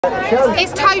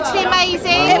It's totally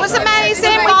amazing. It was amazing.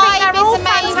 The vibe is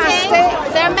amazing.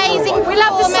 Fantastic. They're amazing. We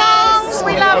love the songs.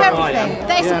 We love everything.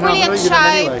 It's a brilliant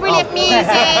show, brilliant music.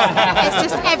 It's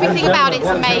just everything about it's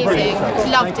amazing.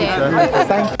 Loved it.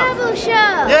 Double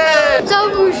shot. Yeah.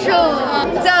 Double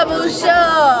shot. Double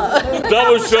shot.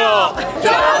 Double shot.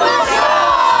 Double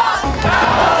shot.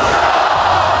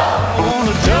 I want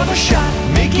a double shot,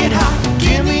 make it hot,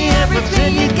 give me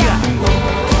everything you got.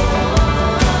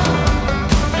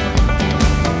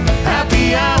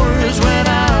 Happy hours when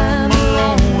I'm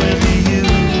alone with you.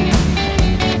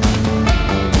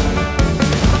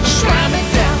 Slam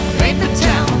it down, paint the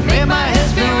town, make my head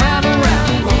spin round and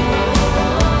round.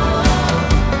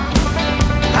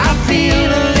 I feel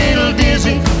a little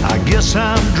dizzy, I guess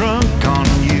I'm drunk on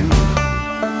you.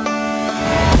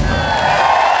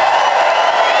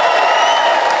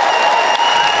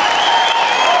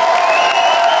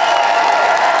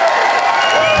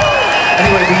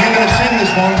 Anyway, were you going to sing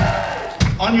this one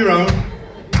on your own?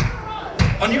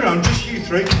 On your own, just you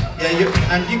three. Yeah,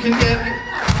 and you can get.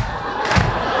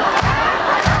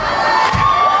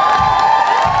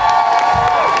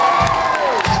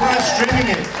 It's live streaming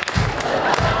it.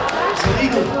 It's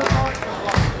illegal.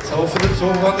 It's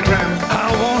all on the ground. I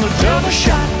want a double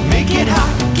shot, make it hot,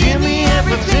 give me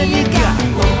everything you got.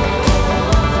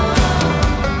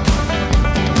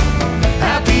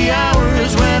 Happy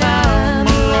hours when I'm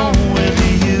alone with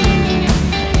you.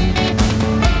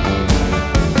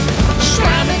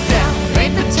 Slam it down,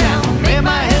 paint the town, make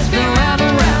my head spin round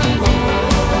and round.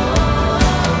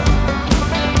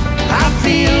 I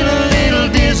feel a little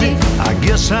dizzy, I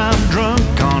guess I'm drunk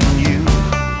on you.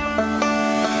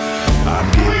 I'm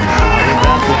getting high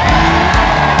about the beat.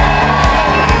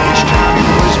 Each time you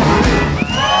whisper it.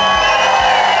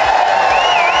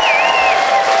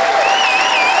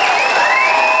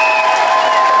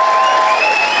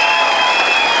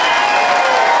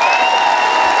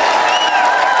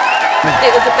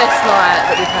 It was the best night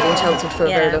that we've had in Chelmsford for a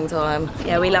very long time.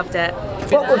 Yeah, we loved it.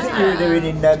 What was it you were doing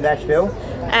in Nashville?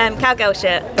 Cowgirl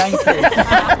shit. Thank you.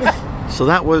 So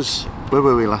that was, where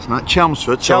were we last night?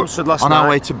 Chelmsford. Chelmsford last on night. our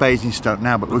way to Basingstoke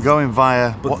now, but we're going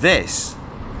via. But this,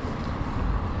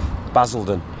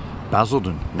 Basildon.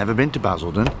 Basildon. Never been to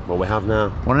Basildon. Well, we have now.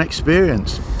 What an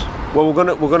experience. Well, we're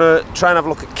gonna try and have a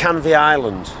look at Canvey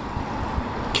Island.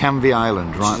 Canvey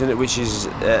Island, right? Which is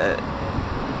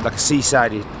like a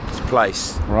seaside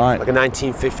place. Right. Like a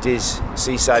 1950s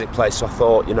seaside place. So I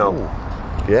thought, you know. Ooh.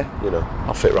 Yeah. You know.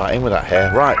 I'll fit right in with that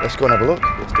hair. Right, let's go and have a look.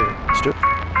 Let's do it. Let's do it.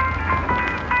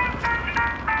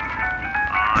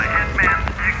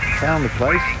 Found the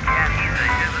place.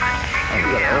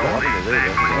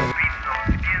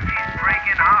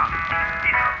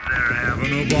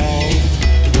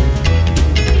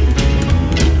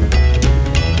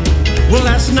 Well,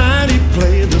 last night he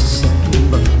played the song,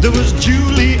 but there was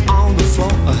Julie on the floor.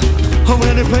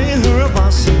 When he played her a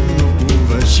bossa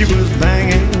nova, she was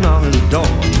banging on his door.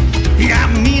 He got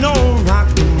mean old rock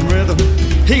and rhythm,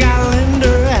 he got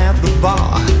Linda at the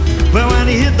bar. But when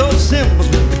he hit those cymbals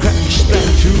with the crash, that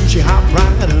tune, she hopped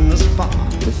right in the spot.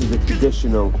 This is the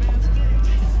traditional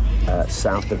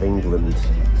south of England.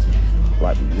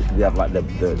 Like we have like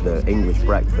the English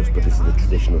breakfast, but this is the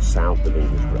traditional south of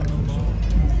English breakfast.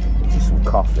 Which is some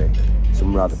coffee,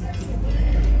 some rather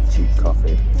cheap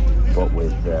coffee, but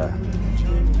with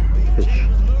fish,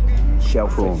 shell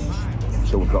prawns.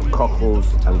 So we've got cockles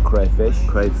and crayfish.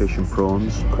 Crayfish and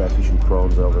prawns. Crayfish and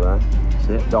prawns over there.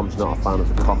 See, Dom's not a fan of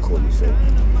the cockle, you see.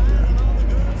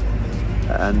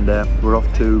 And we're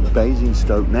off to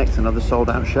Basingstoke next, another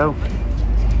sold-out show.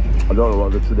 I don't know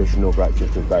what the traditional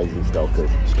breakfast in Basingstoke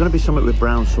is. It's going to be something with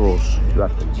brown sauce. You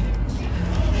reckon?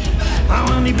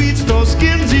 When he beats those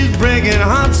skins, he's breaking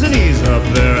hearts and he's up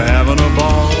there having a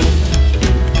ball.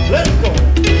 Let's go.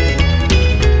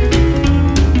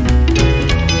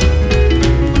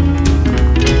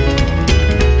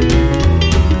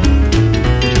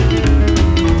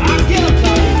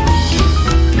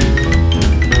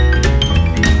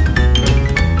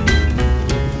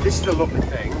 This is the lovely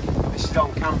thing. This is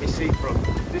on Canvey Seafront.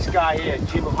 This guy here,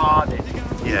 Jim Harding,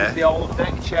 was the old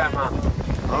deck chairman.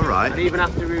 All right. And even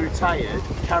after he retired,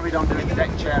 he carried on doing the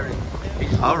deck chairing.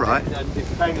 All right. And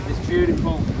they've painted this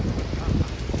beautiful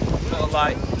little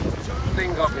like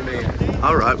thing of him here.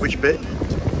 All right. Which bit?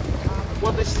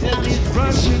 Well, this is it. He's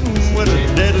rushing with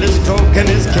a deadly stroke and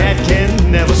his cat can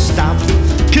never stop.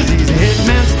 'Cause he's a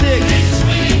hitman stick.